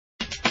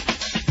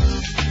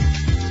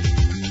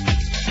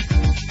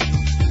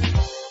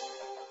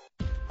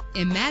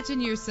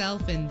Imagine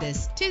yourself in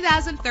this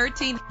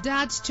 2013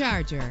 Dodge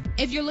Charger.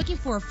 If you're looking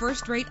for a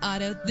first-rate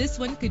auto, this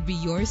one could be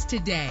yours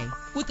today.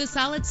 With a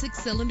solid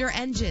 6-cylinder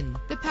engine,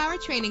 the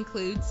powertrain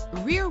includes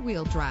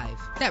rear-wheel drive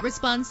that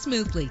responds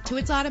smoothly to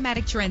its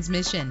automatic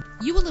transmission.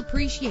 You will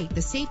appreciate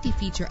the safety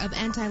feature of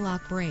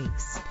anti-lock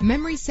brakes.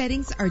 Memory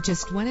settings are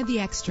just one of the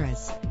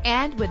extras.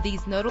 And with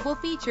these notable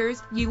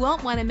features, you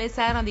won't want to miss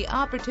out on the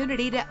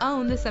opportunity to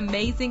own this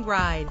amazing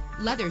ride.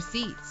 Leather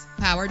seats,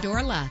 power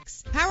door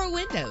locks, power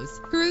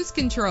windows, cruise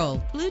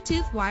control,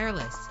 Bluetooth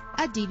wireless,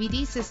 a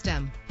DVD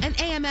system, an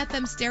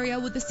AM/FM stereo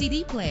with a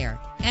CD player.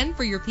 And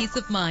for your peace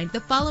of mind, the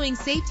following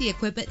safety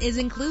equipment is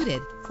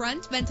included: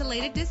 front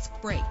ventilated disc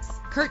brakes,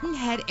 curtain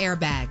head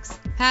airbags,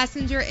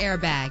 passenger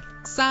airbag,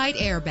 side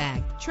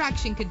airbag,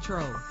 traction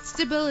control,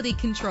 stability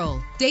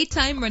control,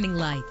 daytime running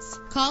lights.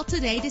 Call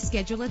today to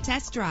schedule a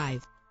test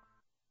drive.